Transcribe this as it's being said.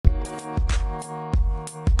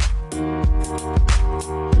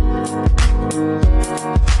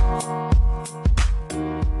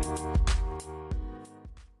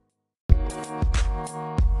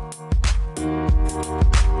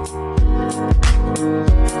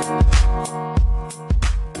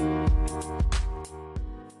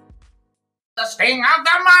of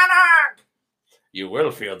the monarch. You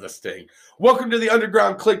will feel the sting. Welcome to the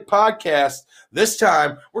Underground Click Podcast. This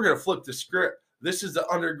time, we're going to flip the script. This is the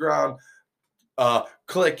Underground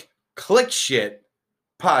Click Shit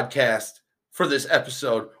podcast for this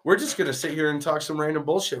episode. We're just going to sit here and talk some random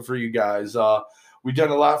bullshit for you guys. We've done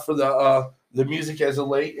a lot for the music as of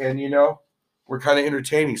late, and, you know, we're kind of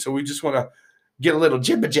entertaining. So we just want to get a little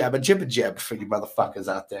jibba jab for you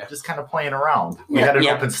motherfuckers out there. Just kind of playing around. We had an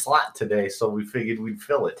open slot today, so we figured we'd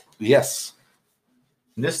fill it. Yes.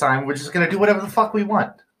 And this time, we're just going to do whatever the fuck we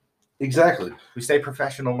want. Exactly. We stay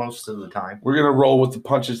professional most of the time. We're going to roll with the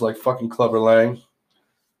punches like fucking Clubber Lang.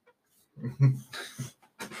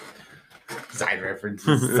 Side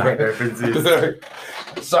references. Side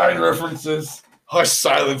references. Hush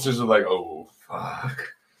silencers are like, oh, fuck.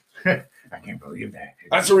 I can't believe that.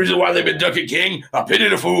 That's the reason why they've been ducking King. I pity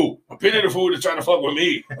the fool. I pity the fool that's trying to fuck with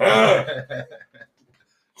me.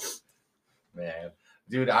 Man.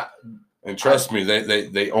 Dude, and trust me,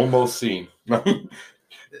 they almost seen.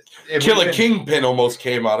 Killer Kingpin almost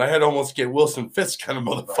came out. I had to almost get Wilson Fisk kind of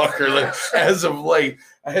motherfucker. Like, as of late,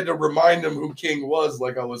 I had to remind him who King was,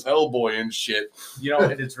 like I was Hellboy and shit. You know,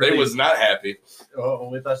 it's really, they was not happy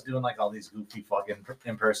with us doing like all these goofy fucking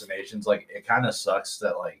impersonations. Like, it kind of sucks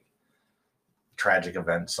that like tragic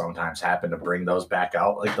events sometimes happen to bring those back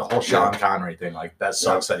out. Like the whole Sean Connery thing. Like that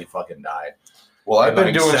sucks that he fucking died. Well, I've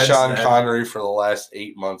been doing Sean Connery for the last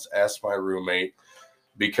 8 months. Ask my roommate,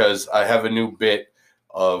 because I have a new bit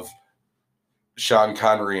of Sean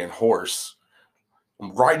Connery and horse.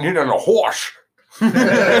 I'm riding in on a horse.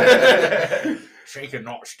 Shaking,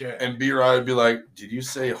 not stirring. And B-Rod would be like, did you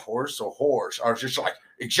say horse or horse? I was just like,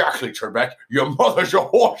 exactly, Trebek. Your mother's a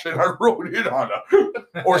horse and I rode in on her.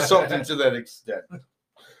 Or something to that extent.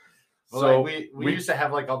 Well, so like we used to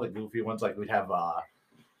have like all the goofy ones. Like we'd have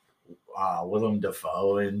Willem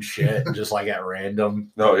Dafoe and shit, just like at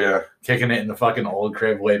random. Oh, yeah. Kicking it in the fucking old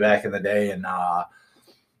crib way back in the day. And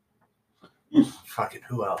fucking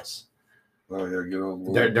who else? Oh, yeah. Get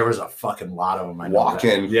on there was a fucking lot of them.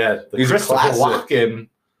 Walken. Yeah. He's Christopher Walken.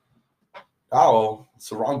 Oh, it's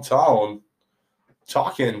the wrong tone.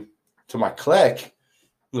 Talking to my click.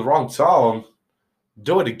 The wrong tone.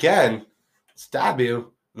 Do it again. Stab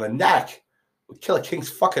you in the neck with Killer King's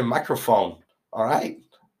fucking microphone. All right?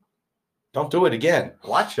 Don't do it again.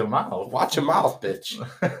 Watch your mouth. Watch your mouth, bitch.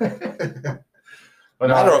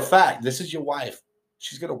 Matter of fact, this is your wife.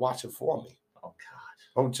 She's going to watch it for me. Oh,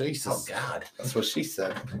 God. Oh, Jesus. Oh, God. That's what she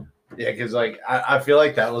said. Yeah, because, like, I feel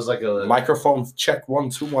like that was like a... Microphone check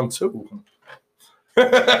 1 2 1 2.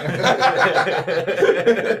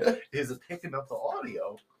 Is it picking up the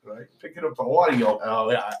audio? Right? Picking up the audio.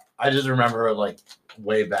 Oh, yeah. I just remember, like,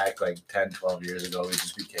 way back, like, 10, 12 years ago, we'd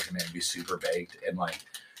just be kicking it and be super baked. And, like,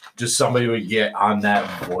 just somebody would get on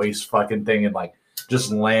that voice fucking thing and, like,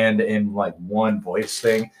 just land in, like, one voice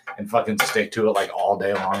thing and fucking stick to it, like, all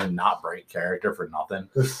day long and not break character for nothing.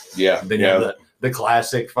 Yeah. Then you have the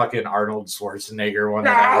classic fucking Arnold Schwarzenegger one.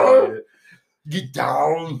 No! Get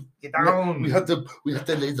down. Get down. We have to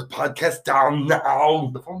lay the podcast down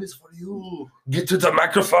now. The phone is for you. Get to the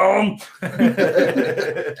microphone. But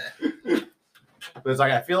it's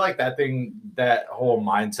like, I feel like that whole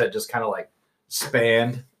mindset just kind of like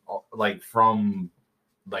spanned like from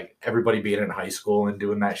like everybody being in high school and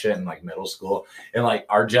doing that shit in like middle school, and like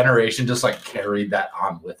our generation just like carried that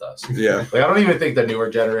on with us. Yeah. Like I don't even think the newer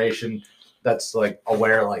generation that's like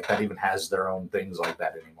aware like that even has their own things like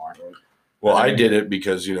that anymore. Well, I did it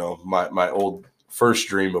because, you know, my old first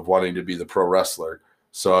dream of wanting to be the pro wrestler.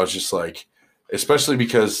 So I was just like, especially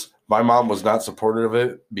because my mom was not supportive of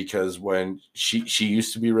it, because when she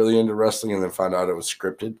used to be really into wrestling and then found out it was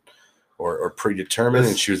scripted or predetermined,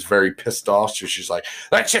 and she was very pissed off. So she's like,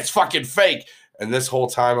 that shit's fucking fake. And this whole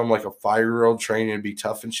time I'm like a 5-year-old training to be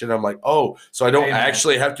tough and shit. I'm like, oh, so I don't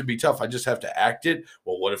actually have to be tough. I just have to act it.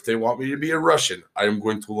 Well, what if they want me to be a Russian? I am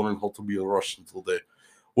going to learn how to be a Russian today.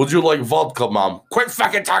 Would you like vodka, Mom? Quit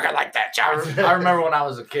fucking talking like that, John. I remember when I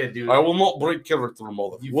was a kid, dude. I will not break character,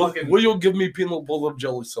 mother. Will you give me peanut butter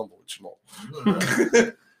jelly sandwich? No.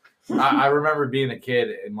 I remember being a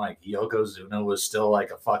kid and like Yokozuna was still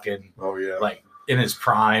like a fucking like in his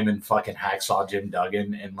prime and fucking Hacksaw Jim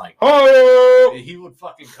Duggan, and like he would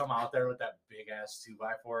fucking come out there with that big ass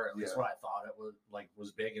 2x4. At least what I thought it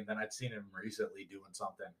was big, and then I'd seen him recently doing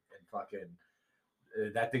something and fucking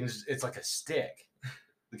that thing's it's like a stick.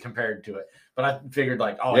 compared to it. But I figured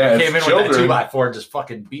like, oh, Yeah, you came in it's with that children. 2x4 and just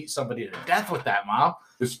fucking beat somebody to death with that, Mom.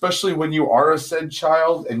 Especially when you are a said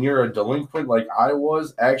child and you're a delinquent like I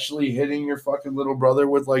was, actually hitting your fucking little brother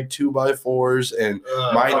with like 2x4s. And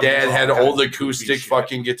my dad had old acoustic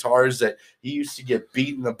fucking guitars that he used to get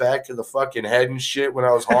beat in the back of the fucking head and shit when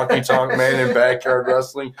I was honky tonk man in backyard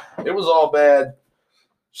wrestling. It was all bad.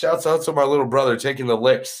 Shouts out to my little brother taking the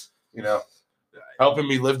licks, you know, helping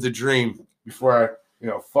me live the dream before I, you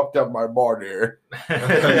know, fucked up my bar there.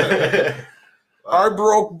 I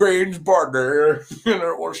broke Bane's partner, and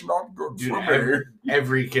it was not good Dude, for me.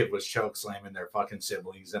 every kid was choke slamming their fucking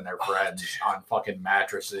siblings and their friends on fucking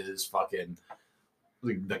mattresses, fucking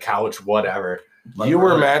the couch, whatever. You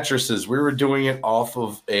were mattresses. We were doing it off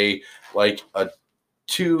of a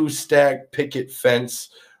 2-stack picket fence,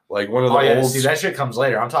 like one of the old. See, that shit comes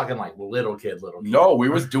later. I'm talking like little kid. No, we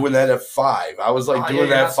was doing that at 5. I was like doing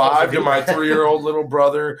that 5 to my 3-year-old little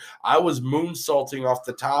brother. I was moonsaulting off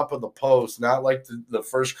the top of the post, not like the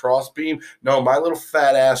first cross beam. No, my little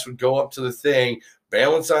fat ass would go up to the thing,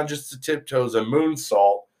 balance on just the tiptoes, and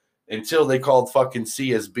moonsault until they called fucking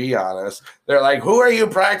CSB on us. They're like, "Who are you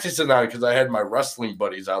practicing on?" Because I had my wrestling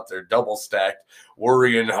buddies out there double stacked.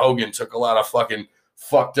 Worry and Hogan took a lot of fucking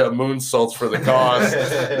fucked up moonsaults for the cause.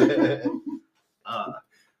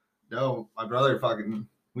 No, my brother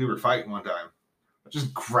we were fighting one time. I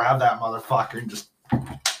just grabbed that motherfucker and just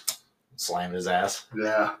slammed his ass.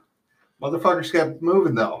 Yeah. Motherfuckers kept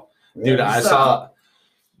moving though. Dude, Yeah, I saw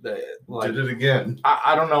did it again.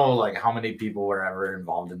 I don't know like how many people were ever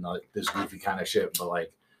involved in this goofy kind of shit, but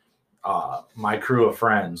like my crew of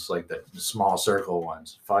friends, like the small circle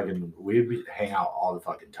ones, fucking we'd hang out all the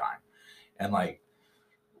fucking time. And like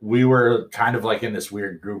we were kind of like in this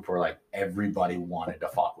weird group where like everybody wanted to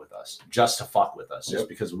fuck with us, just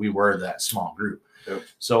because we were that small group. Yep.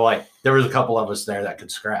 So like there was a couple of us there that could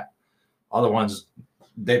scrap. Other ones,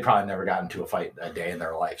 they probably never got into a fight a day in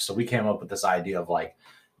their life. So we came up with this idea of like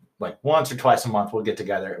once or twice a month we'll get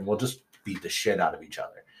together and we'll just beat the shit out of each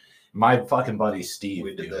other. My fucking buddy Steve.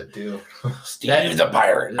 We did that too. Steve the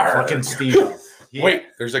pirate. Fucking Steve. Yeah. Wait,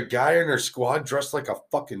 there's a guy in our squad dressed like a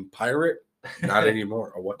fucking pirate? Not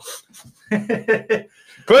anymore. Or what?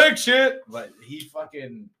 Quick shit. But he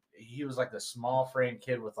was like the small frame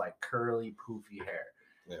kid with like curly poofy hair.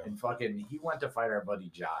 Yeah. And fucking he went to fight our buddy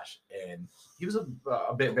Josh, and he was a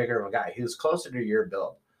bit bigger of a guy. He was closer to your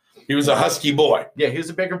build. He was a husky boy. Yeah, he was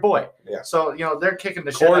a bigger boy. Yeah. So, you know, they're kicking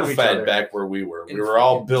the shit out of each Corn-fed other. back where we were. We were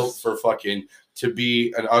all built for fucking to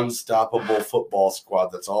be an unstoppable football squad.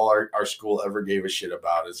 That's all our school ever gave a shit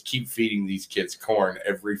about is keep feeding these kids corn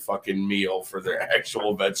every fucking meal for their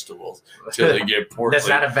actual vegetables until they get portly. That's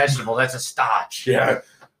not a vegetable. That's a starch. Yeah.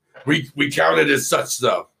 We counted as such,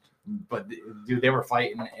 though. But, dude, they were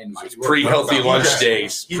fighting. And Pre-healthy lunch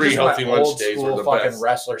days. Pre-healthy lunch days were the fucking best.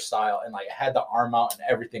 wrestler style, and like had the arm out and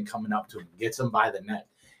everything coming up to him, gets him by the neck,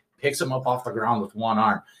 picks him up off the ground with one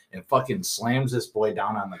arm, and fucking slams this boy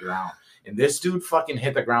down on the ground. And this dude fucking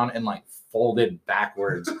hit the ground and like folded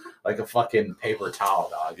backwards like a fucking paper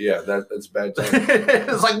towel, dog. Yeah, that's bad.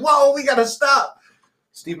 It's like, whoa, we gotta stop.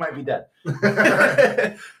 Steve might be dead.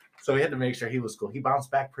 So we had to make sure he was cool. He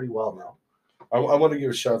bounced back pretty well though. I want to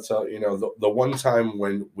give shouts out, you know, the one time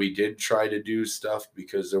when we did try to do stuff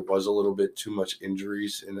because there was a little bit too much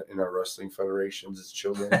injuries in our wrestling federations as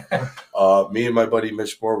children. Me and my buddy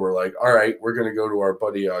Mitch Moore were like, all right, we're going to go to our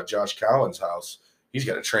buddy Josh Cowan's house. He's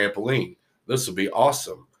got a trampoline. This will be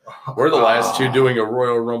awesome. We're the last two doing a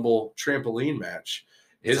Royal Rumble trampoline match.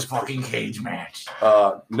 It's a fucking cage match.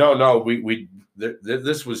 No,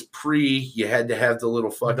 this was pre. You had to have the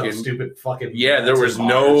little fucking Those stupid fucking. Yeah, there was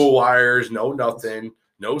no wires, no nothing,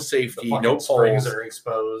 no safety, no springs poles. are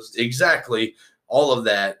exposed. Exactly, all of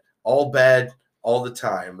that, all bad, all the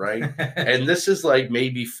time, right? And this is like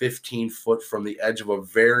maybe 15 foot from the edge of a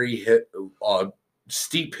very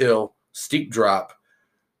steep hill, steep drop,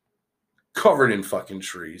 covered in fucking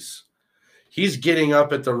trees. He's getting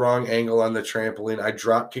up at the wrong angle on the trampoline. I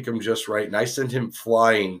drop kick him just right, and I send him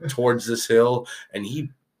flying towards this hill, and he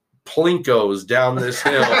plinkos down this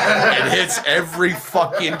hill and hits every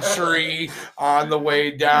fucking tree on the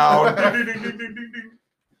way down.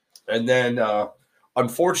 And then,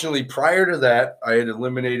 unfortunately, prior to that, I had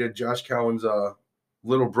eliminated Josh Cowan's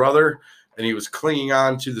little brother, and he was clinging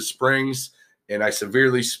on to the springs, and I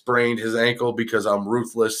severely sprained his ankle because I'm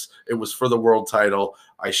ruthless. It was for the world title.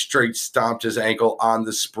 I straight stomped his ankle on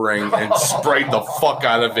the spring and sprayed the fuck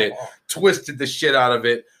out of it, twisted the shit out of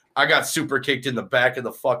it. I got super kicked in the back of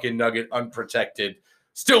the fucking nugget unprotected.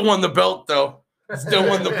 Still won the belt, though. Still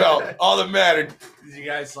won the belt. All that mattered. Did you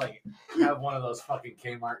guys like have one of those fucking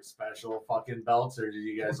Kmart special fucking belts, or did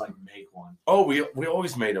you guys like make one? Oh, we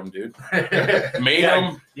always made them, dude. Made You gotta-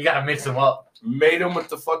 them. You gotta mix them up. Made them with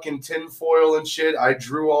the fucking tin foil and shit. I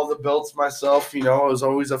drew all the belts myself. You know, I was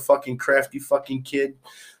always a fucking crafty fucking kid.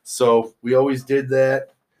 So we always did that.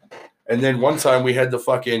 And then one time we had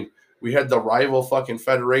the rival fucking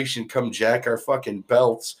federation come jack our fucking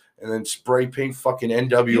belts and then spray paint fucking You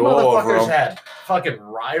NWO over motherfuckers them. had fucking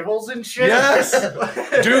rivals and shit. Yes!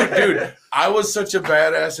 Dude, I was such a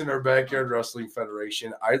badass in our backyard wrestling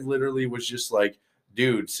federation. I literally was just like,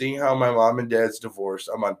 dude, seeing how my mom and dad's divorced,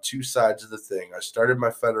 I'm on two sides of the thing. I started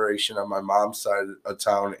my federation on my mom's side of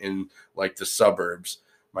town in like the suburbs.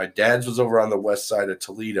 My dad's was over on the west side of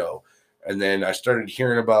Toledo. And then I started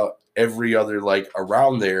hearing about every other like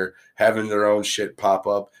around there having their own shit pop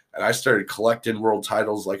up. And I started collecting world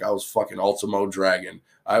titles like I was fucking Ultimo Dragon.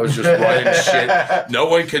 I was just running shit. No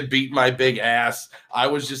one could beat my big ass. I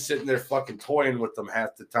was just sitting there fucking toying with them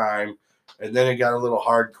half the time. And then it got a little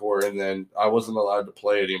hardcore, and then I wasn't allowed to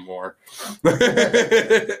play anymore.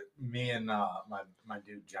 Me and my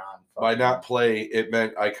dude John. By not play, it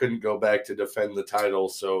meant I couldn't go back to defend the title,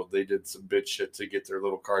 so they did some bitch shit to get their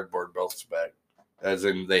little cardboard belts back, as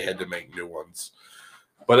in they had to make new ones.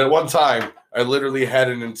 But at one time, I literally had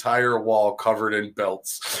an entire wall covered in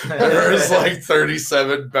belts. There was like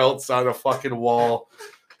 37 belts on a fucking wall,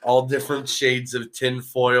 all different shades of tin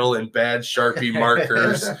foil and bad Sharpie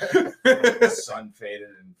markers. Sun faded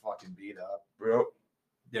and fucking beat up. Yep.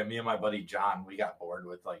 Yeah, me and my buddy John, we got bored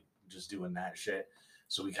with like just doing that shit.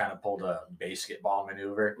 So we kind of pulled a basketball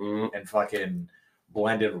maneuver and fucking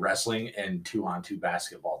blended wrestling and 2-on-2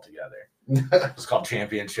 basketball together. It's called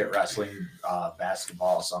championship wrestling,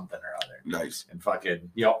 basketball, something or other. Nice. And fucking,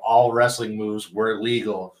 all wrestling moves were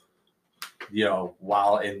legal,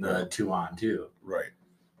 while in the 2-on-2. Right.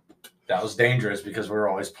 That was dangerous because we were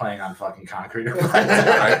always playing on fucking concrete.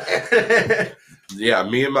 Yeah,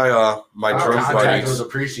 me and my drunk contact buddies was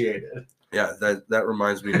appreciated. Yeah, that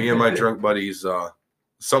reminds me. Me and my drunk buddies,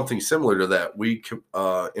 something similar to that. We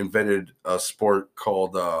invented a sport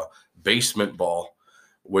called basement ball,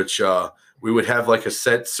 which we would have like a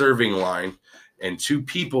set serving line, and two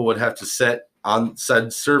people would have to set on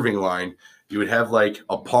said serving line. You would have like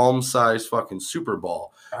a palm-sized fucking super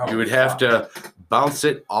ball. You would have to bounce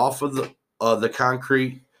it off of the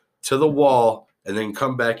concrete to the wall and then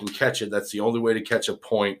come back and catch it. That's the only way to catch a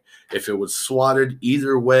point. If it was swatted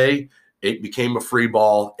either way, it became a free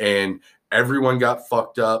ball and everyone got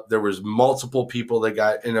fucked up. There was multiple people that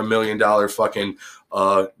got in $1 million fucking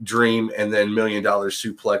dream and then $1 million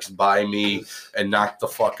suplex by me and knocked the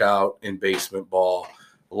fuck out in basement ball.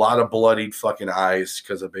 A lot of bloodied fucking eyes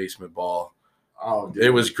because of basement ball. Oh, dude. It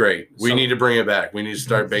was great. We need to bring it back. We need to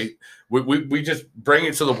start we just bring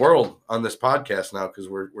it to the world on this podcast now because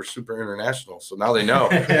we're super international. So now they know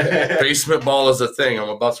basement ball is a thing. I'm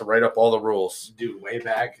about to write up all the rules. Dude, way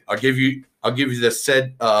back. I'll give you the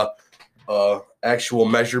said actual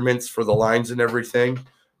measurements for the lines and everything.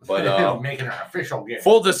 But making an official game.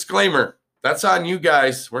 Full disclaimer, that's on you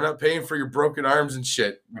guys. We're not paying for your broken arms and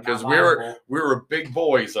shit because we were big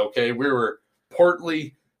boys, okay? We were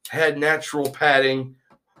portly, had natural padding.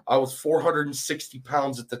 I was 460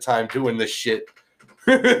 pounds at the time doing this shit.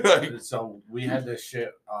 So we had this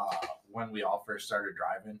shit when we all first started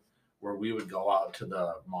driving where we would go out to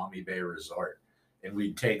the Maumee Bay Resort and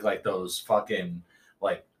we'd take like those fucking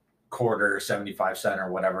like quarter 75 cent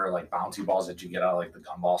or whatever like bouncy balls that you get out of like the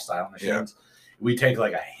gumball style machines. Yeah. We take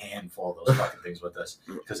like a handful of those fucking things with us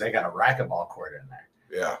because they got a racquetball court in there.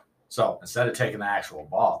 Yeah. So instead of taking the actual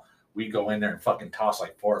ball, we go in there and fucking toss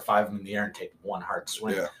like 4 or 5 of them in the air and take one hard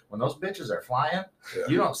swing. Yeah. When those bitches are flying,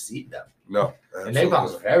 you don't see them. No. Absolutely. And they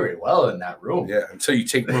bounce very well in that room. Yeah, until you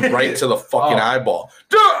take them right to the fucking eyeball.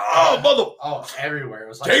 Oh, everywhere. It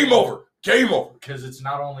was like game over. Game over. Because it's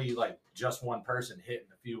not only like just one person hitting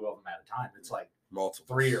a few of them at a time. It's like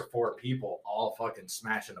multiple 3 or 4 people all fucking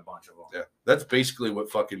smashing a bunch of them. Yeah, that's basically what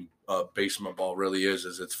fucking basement ball really is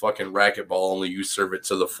it's fucking racquetball, only you serve it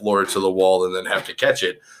to the floor, to the wall, and then have to catch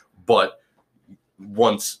it. But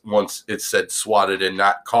once it's said swatted and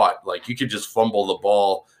not caught, like you could just fumble the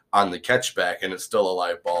ball on the catch back and it's still a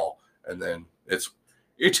live ball. And then it's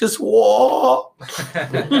just whoa.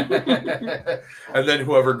 And then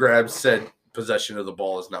whoever grabs said possession of the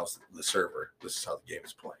ball is now the server. This is how the game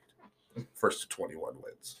is played. First to 21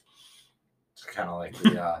 wins. It's kind of like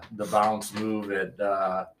the bounce move at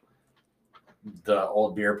the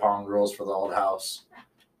old beer pong rules for the old house.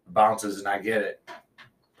 Bounces and I get it.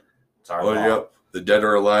 It's our ball. Yep. The dead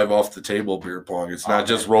or alive off the table beer pong. It's not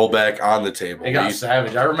just man. roll back on the table. It got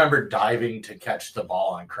savage. I remember diving to catch the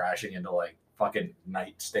ball and crashing into like fucking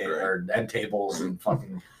nightstand or end tables and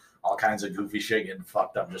fucking all kinds of goofy shit getting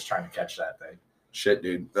fucked up just trying to catch that thing. Shit,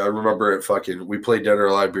 dude. I remember we played Dead or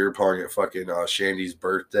Alive beer pong at fucking Shandy's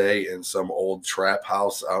birthday in some old trap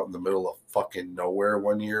house out in the middle of fucking nowhere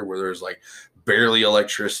one year where there's like barely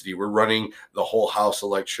electricity. We're running the whole house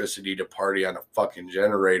electricity to party on a fucking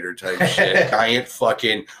generator type shit. Giant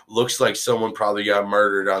fucking looks like someone probably got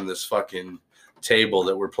murdered on this fucking table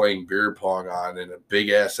that we're playing beer pong on in a big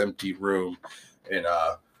ass empty room. And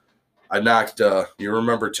I knocked you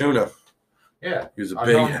remember Tuna? Yeah. He was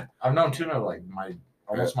a I've known Tuna like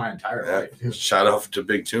almost my entire life. Shout out to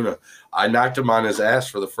Big Tuna. I knocked him on his ass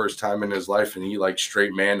for the first time in his life, and he like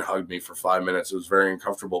straight man hugged me for 5 minutes. It was very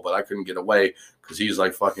uncomfortable, but I couldn't get away because he's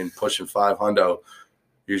like fucking pushing 500.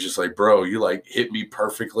 He was just like, bro, you like hit me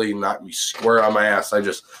perfectly, knocked me square on my ass. I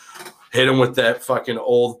just hit him with that fucking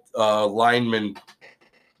old lineman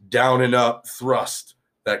down and up thrust,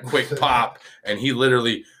 that quick pop, and he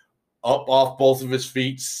literally up off both of his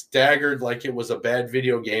feet, staggered like it was a bad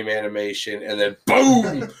video game animation, and then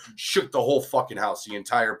boom, shook the whole fucking house. The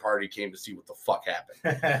entire party came to see what the fuck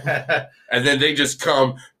happened. And then they just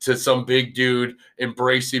come to some big dude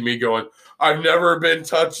embracing me going, I've never been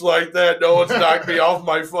touched like that. No one's knocked me off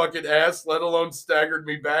my fucking ass, let alone staggered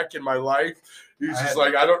me back in my life. He's just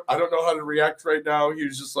like, I don't know how to react right now. He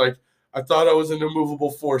was just like, I thought I was an immovable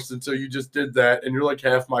force until you just did that, and you're like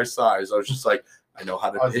half my size. I was just like, I know how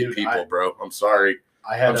to hit people, bro. I'm sorry.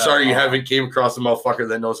 I'm sorry you haven't came across a motherfucker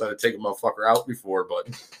that knows how to take a motherfucker out before, but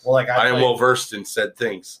I am well versed in said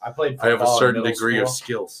things. I played I have a certain in degree school, of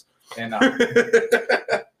skills. And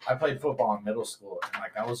I played football in middle school, and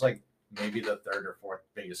like I was like maybe the third or fourth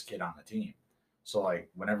biggest kid on the team. So like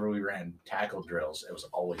whenever we ran tackle drills, it was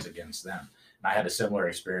always against them. And I had a similar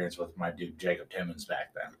experience with my dude Jacob Timmons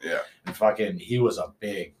back then. Yeah. And fucking he was a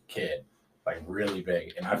big kid, like really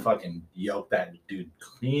big. And I fucking yoked that dude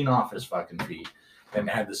clean off his fucking feet. And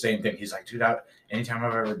had the same thing. He's like, dude, anytime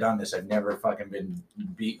I've ever done this, I've never fucking been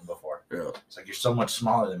beaten before. Yeah. It's like, you're so much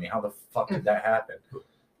smaller than me. How the fuck did that happen?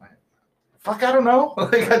 Fuck, I don't know.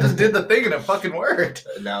 Like I just did the thing and it fucking worked.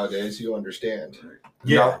 Nowadays, you understand.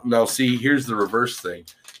 Yeah. Now, see, here's the reverse thing.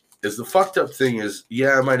 Is the fucked up thing is,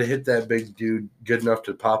 yeah, I might have hit that big dude good enough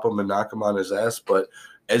to pop him and knock him on his ass, but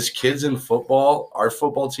as kids in football, our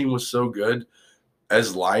football team was so good.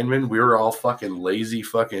 As linemen, we were all fucking lazy,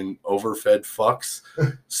 fucking overfed fucks.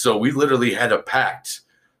 So we literally had a pact.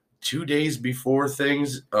 2 days before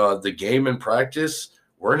things, the game and practice,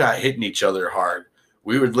 we're not hitting each other hard.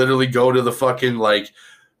 We would literally go to the fucking, like,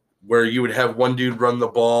 where you would have one dude run the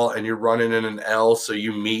ball and you're running in an L, so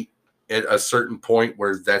you meet at a certain point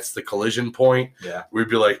where that's the collision point. Yeah. We'd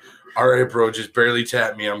be like, all right, bro, just barely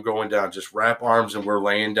tap me. I'm going down. Just wrap arms and we're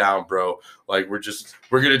laying down, bro. Like, we're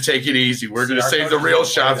going to take it easy. We're going to save the real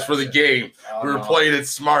shots for the game. We were playing it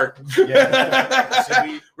smart. Yeah. So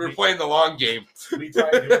we were playing the long game. We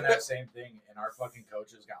tried doing that same thing, and our fucking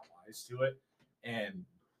coaches got wise to it. And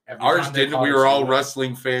ours didn't. We were all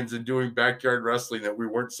wrestling fans and doing backyard wrestling that we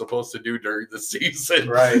weren't supposed to do during the season.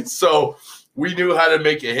 Right. So we knew how to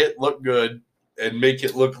make a hit look good and make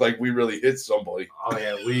it look like we really hit somebody. Oh,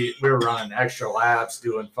 yeah. We were running extra laps,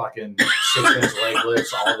 doing fucking 6-inch leg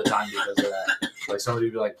lifts all the time because of that. Like, somebody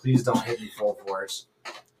would be like, please don't hit me full force.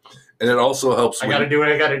 And it also helps. I got to do what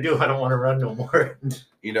I got to do. I don't want to run no more.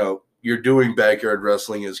 You know, you're doing backyard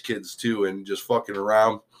wrestling as kids, too, and just fucking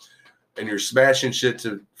around. And you're smashing shit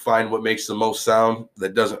to find what makes the most sound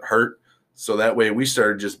that doesn't hurt. So that way we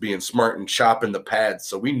started just being smart and chopping the pads.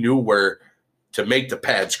 So we knew where to make the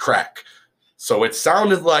pads crack. So it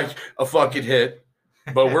sounded like a fucking hit,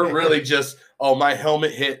 but we're really just, oh, my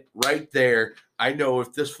helmet hit right there. I know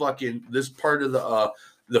if this part of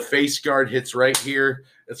the face guard hits right here,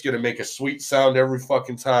 it's going to make a sweet sound every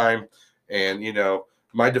fucking time. And, you know,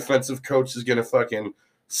 my defensive coach is going to fucking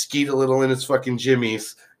skeet a little in his fucking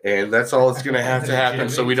jimmies. And that's all that's going to have to happen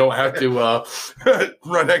so we don't have to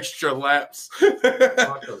run extra laps.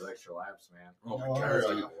 Fuck those extra laps, man. Oh, my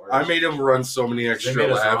God. I made him run so many extra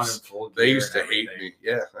laps. They used to hate me.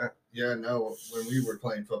 Yeah. Yeah, no, when we were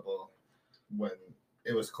playing football, when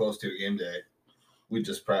it was close to a game day, we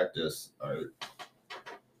just practice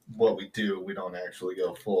what we do. We don't actually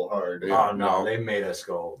go full hard. Oh, no. They made us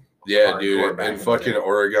go. Yeah, dude, and fucking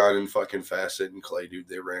Oregon and fucking Facet and Clay, dude,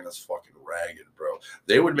 they ran us fucking ragged, bro.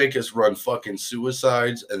 They would make us run fucking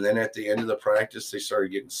suicides, and then at the end of the practice, they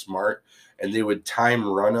started getting smart, and they would time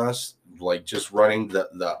run us, like just running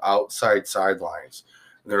the outside sidelines.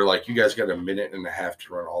 They're like, you guys got a minute and a half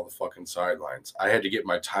to run all the fucking sidelines. I had to get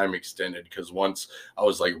my time extended because once I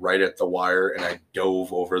was like right at the wire and I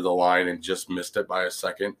dove over the line and just missed it by a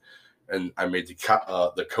second. And I made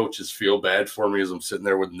the coaches feel bad for me as I'm sitting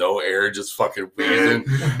there with no air, just fucking wheezing.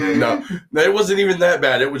 No, it wasn't even that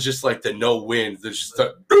bad. It was just like the no wind. There's just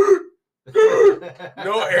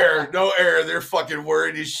no air. They're fucking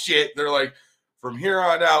worried as shit. They're like, from here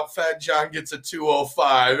on out, Fat John gets a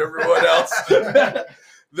 205. Everyone else,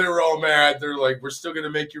 they're all mad. They're like, we're still going to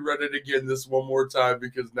make you run it again this one more time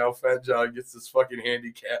because now Fat John gets this fucking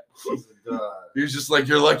handicap. He was just like,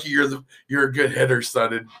 you're lucky you're a good hitter,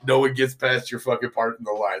 son, and no one gets past your fucking part in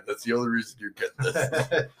the line. That's the only reason you're getting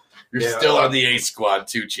this. You're still on the A squad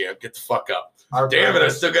too, champ. Get the fuck up. Damn it, I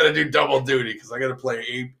still got to do double duty because I got to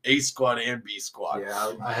play A squad and B squad.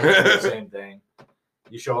 Yeah, I have to do the same thing.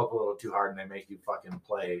 You show up a little too hard and they make you fucking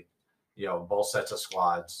play, both sets of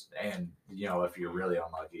squads, and if you're really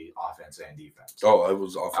unlucky, offense and defense. Oh, I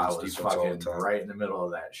was offense, I was defense fucking all the time. right in the middle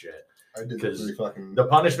of that shit. I did the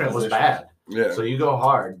punishment was bad. Yeah. So you go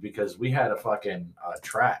hard because we had a fucking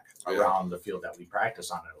track around the field that we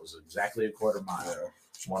practiced on. It was exactly a quarter mile,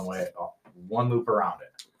 one way, one loop around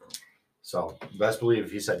it. So best believe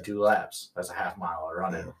if you said 2 laps, that's a half mile of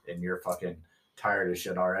running, and you're fucking tired as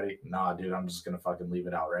shit already. Nah, dude, I'm just gonna fucking leave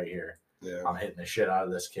it out right here. Yeah. I'm hitting the shit out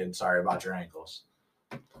of this kid. Sorry about your ankles.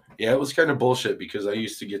 Yeah, it was kind of bullshit because I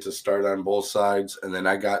used to get to start on both sides, and then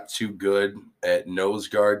I got too good at nose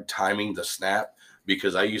guard timing the snap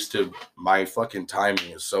because my fucking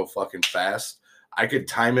timing is so fucking fast. I could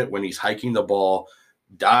time it when he's hiking the ball,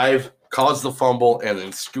 dive, cause the fumble, and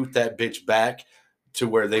then scoot that bitch back to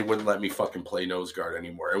where they wouldn't let me fucking play nose guard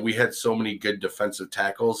anymore. And we had so many good defensive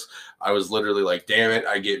tackles. I was literally like, damn it,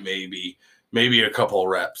 I get maybe a couple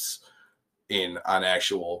reps in on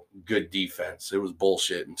actual good defense. It was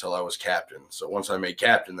bullshit until I was captain. So once I made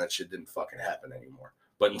captain, that shit didn't fucking happen anymore.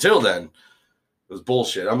 But until then, it was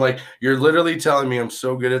bullshit. I'm like, you're literally telling me I'm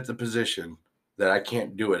so good at the position that I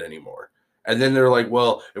can't do it anymore. And then they're like,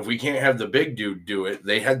 well, if we can't have the big dude do it,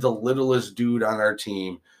 they had the littlest dude on our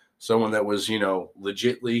team, someone that was,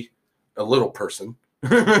 legitly a little person.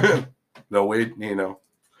 No way,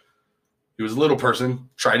 he was a little person,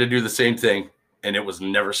 tried to do the same thing, and it was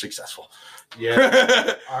never successful.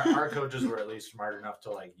 Yeah, our coaches were at least smart enough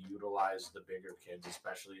to utilize the bigger kids,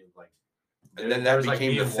 especially and then that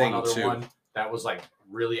became the thing too. One that was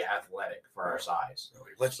really athletic for our size.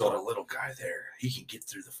 Let's put a little guy there. He can get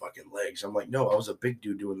through the fucking legs. I'm like, no, I was a big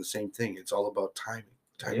dude doing the same thing. It's all about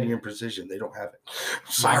timing and precision. They don't have it.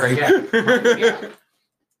 Sorry.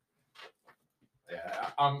 Yeah,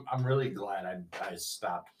 I'm really glad I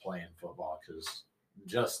stopped playing football because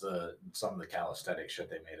just some of the calisthenic shit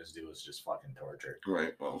they made us do was just fucking torture.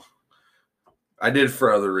 Right. Well, I did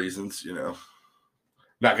for other reasons,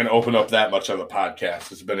 Not going to open up that much on the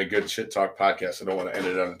podcast. It's been a good shit talk podcast. I don't want to end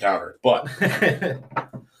it on a downer, but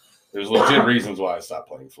there's legit reasons why I stopped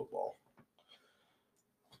playing football.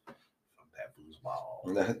 That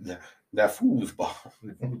foosball. That foosball.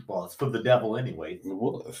 Foosball. It's for the devil anyway. It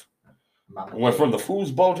was. Went from the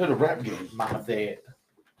foosball to the rap game.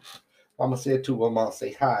 Mama said to her, Mama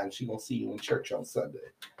say hi, and she gonna see you in church on Sunday.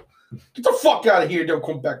 Get the fuck out of here! Don't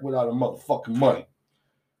come back without a motherfucking money.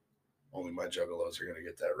 Only my juggalos are gonna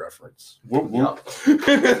get that reference. Whoop, whoop.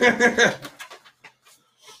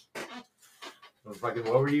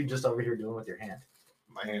 What were you just over here doing with your hand?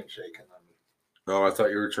 My hand shaking. Oh, I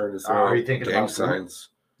thought you were trying to throw are you thinking gang about signs.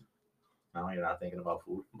 No, you're not thinking about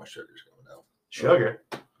food. My sugar's going down. Sugar?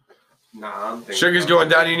 Nah, I'm thinking Sugar's going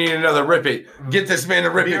down. You need another rip it. Get this man a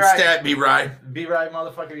rip it stat, B-Ride. B-Ride,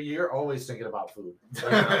 motherfucker, you're always thinking about food.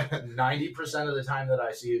 90% of the time that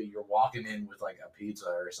I see you, you're walking in with a pizza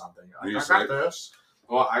or something. You're like, I got this.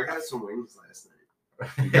 Well, I got some wings last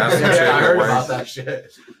night. Got some I heard wings. about that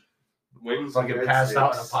shit. Wings Fucking passed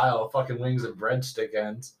out in a pile of fucking wings and breadstick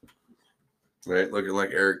ends. Right, looking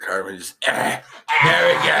like Eric Carmen. Just, there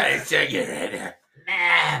we go. Cigarette.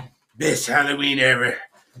 Best Halloween ever.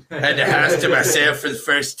 Had the house to myself for the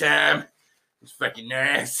first time. It was fucking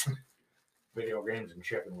nice. Video games and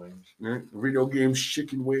chicken wings. Video games,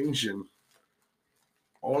 chicken wings, and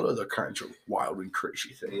all other kinds of wild and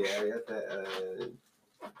crazy things. Yeah, I got that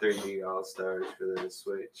 3D All-Stars for the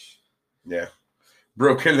Switch. Yeah.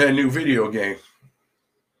 Broke in that new video game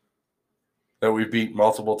that we beat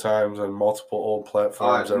multiple times on multiple old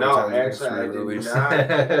platforms. No, actually, I did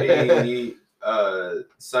not beat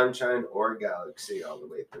Sunshine or Galaxy all the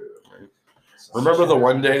way through. Remember the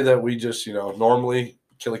one day that we just, normally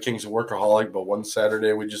Killer King's a workaholic, but one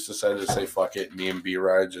Saturday we just decided to say fuck it. Me and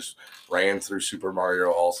B-Ride just ran through Super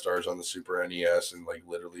Mario All-Stars on the Super NES and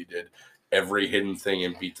literally did every hidden thing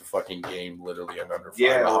and beat the fucking game literally in under 5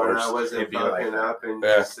 Yeah, hours. when I wasn't It'd be like fucking that. up and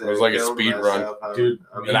Yeah, just, it was like a killing speed run. myself, Dude,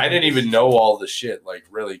 And I didn't even know all the shit, like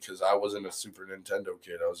really, because I wasn't a Super Nintendo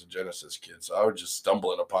kid. I was a Genesis kid. So I was just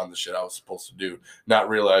stumbling upon the shit I was supposed to do, not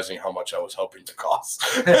realizing how much I was helping the cause.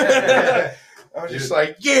 I was just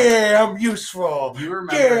like, yeah, I'm useful. Do you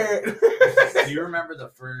remember? Yeah. Do you remember the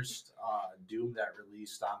first Doom that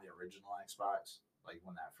released on the original Xbox? Like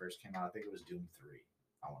when that first came out, I think it was Doom 3.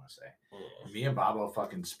 I want to say. Me and Bobo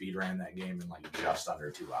fucking speed ran that game in like just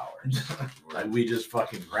under 2 hours. Like we just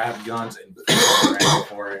fucking grabbed guns and ran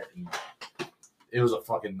for it. And it was a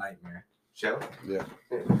fucking nightmare. Shall Yeah.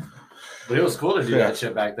 But it was cool to do Yeah. that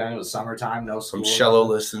shit back then. It was summertime, no school. I'm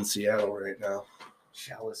shellowless in Seattle right now.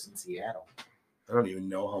 Shallows in Seattle. I don't even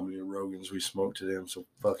know how many Rogans we smoked today. I'm so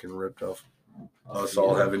fucking ripped off. A Us few.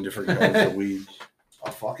 all having different kinds of weed.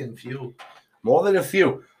 A fucking few. More than a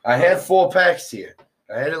few. I had 4 packs here.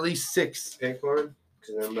 I had at least 6. pick one?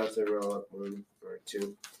 Because I'm about to roll up 1 or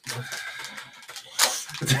 2.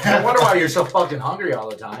 I wonder why you're so fucking hungry all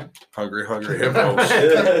the time. Hungry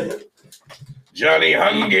hippos. Johnny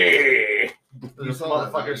Hungry. This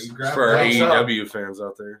motherfucker's For What's up? AEW fans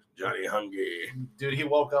out there. Johnny Hungry. Dude, he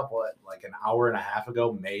woke up like an hour and a half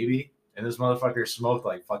ago, maybe, and this motherfucker smoked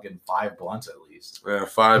like fucking 5 blunts at least.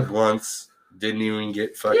 5 blunts. Didn't even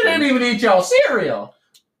get fucking. even eat your cereal.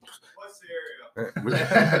 What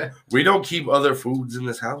cereal? We don't keep other foods in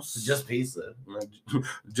this house. Just pizza.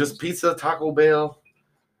 Just pizza, Taco Bell.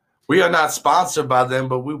 We are not sponsored by them,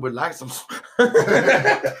 but we would like some.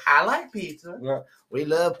 I like pizza. We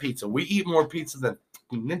love pizza. We eat more pizza than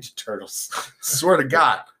Ninja Turtles. Swear to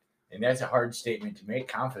God. And that's a hard statement to make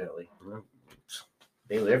confidently.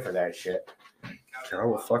 They live for that shit. I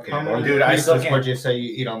will fucking. How many Dude, I still pizzas can't- would you say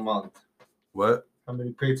you eat a month? What? How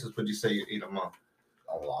many pizzas would you say you eat a month?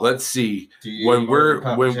 A lot. Let's see. Do you When eat more we're- than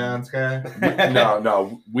Papa when- John's guy?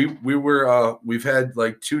 No. We've had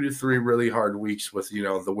like 2 to 3 really hard weeks with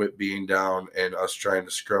the whip being down and us trying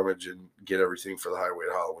to scrummage and get everything for the Highway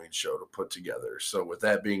to Halloween show to put together. So with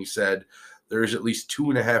that being said, there's at least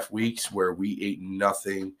 2.5 weeks where we ate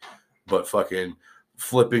nothing but fucking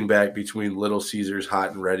flipping back between Little Caesars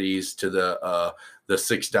hot and readies to the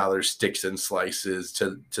 $6 sticks and slices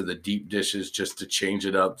to the deep dishes just to change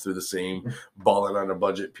it up through the same balling on a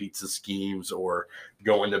budget pizza schemes, or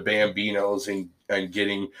going to Bambino's and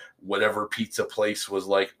getting whatever pizza place was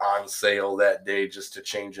like on sale that day just to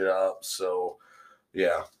change it up. So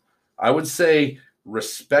yeah, I would say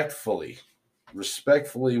respectfully,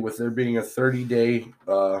 with there being a 30-day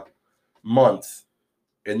month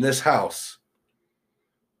in this house,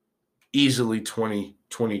 easily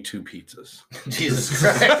 22 pizzas. Jesus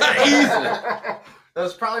Christ. That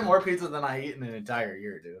was probably more pizza than I eat in an entire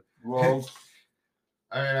year, dude. Well,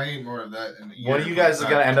 I eat more of that. In a What year are you guys than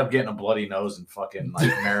gonna end up getting a bloody nose and fucking like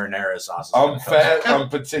marinara sauce? I'm fat. I'm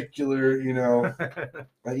particular.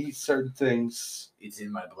 I eat certain things. It's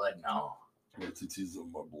in my blood now. It is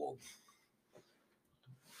in my blood.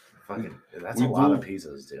 Fucking, that's We a lot do- of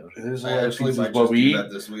pizzas, dude. There's a I lot of actually pizzas, might but just we do eat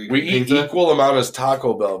that this week. we eat Pizza? equal amount as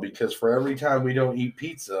Taco Bell, because for every time we don't eat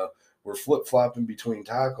pizza, we're flip flopping between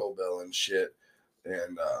Taco Bell and shit.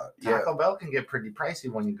 And yeah, Taco Bell can get pretty pricey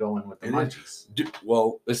when you go in with the It is. munchies.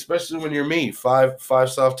 well, especially when you're me, five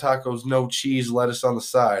soft tacos, no cheese, lettuce on the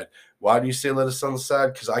side. Why do you say lettuce on the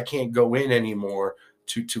side? Because I can't go in anymore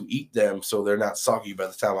to eat them, so they're not soggy by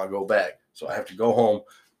the time I go back. So I have to go home,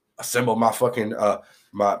 assemble my fucking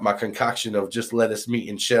my concoction of just lettuce, meat,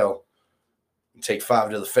 and shell, and take 5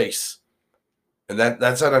 to the face. And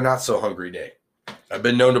that's on a not so hungry day. I've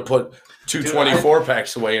been known to put 224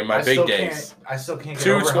 packs away in my big days. I still can't get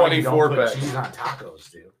Two over how you don't 24 put packs. cheese on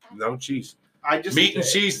tacos, dude. No cheese. I just Meat and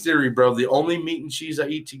cheese theory, bro. The only meat and cheese I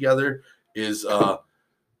eat together is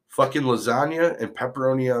fucking lasagna and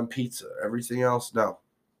pepperoni on pizza. Everything else, no.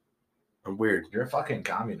 I'm weird. You're a fucking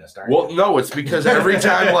communist, aren't you? Well, no, it's because every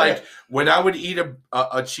time, like, when I would eat a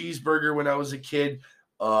cheeseburger when I was a kid,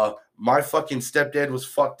 my fucking stepdad was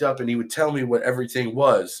fucked up and he would tell me what everything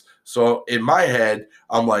was. So in my head,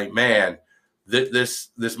 I'm like, man,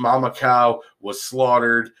 this mama cow was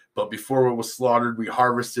slaughtered, but before it was slaughtered, we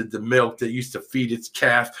harvested the milk that used to feed its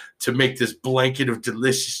calf to make this blanket of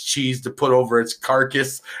delicious cheese to put over its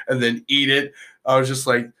carcass and then eat it. I was just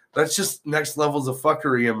like, that's just next levels of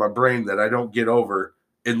fuckery in my brain that I don't get over,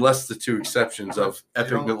 unless the 2 exceptions of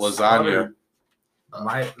epic don't lasagna.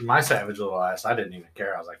 my savage little ass, I didn't even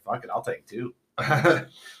care. I was like, fuck it, I'll take 2. yeah,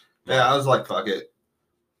 I was like, fuck it.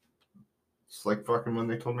 It's like fucking when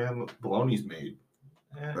they told me how bologna's made.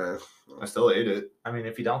 Yeah. I still ate it. I mean,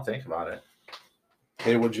 if you don't think about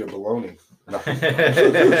Hey, what's your baloney?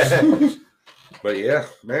 it. But yeah,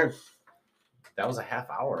 man, That was a half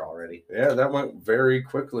hour already. Yeah, that went very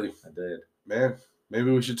quickly. I did. Man, maybe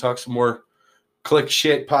we should talk some more click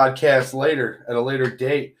shit podcast later at a later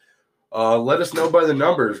date. Let us know by the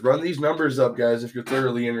numbers. Run these numbers up, guys, if you're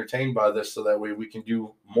thoroughly entertained by this, so that way we can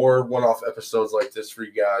do more one-off episodes like this for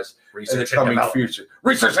you guys in the coming future.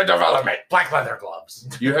 Research and development. Black leather gloves.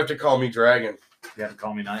 You have to call me Dragon. You have to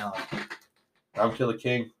call me Nighthawk. I'm Killer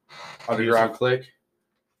King. Underground Click.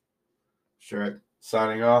 Sure.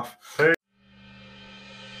 Signing off.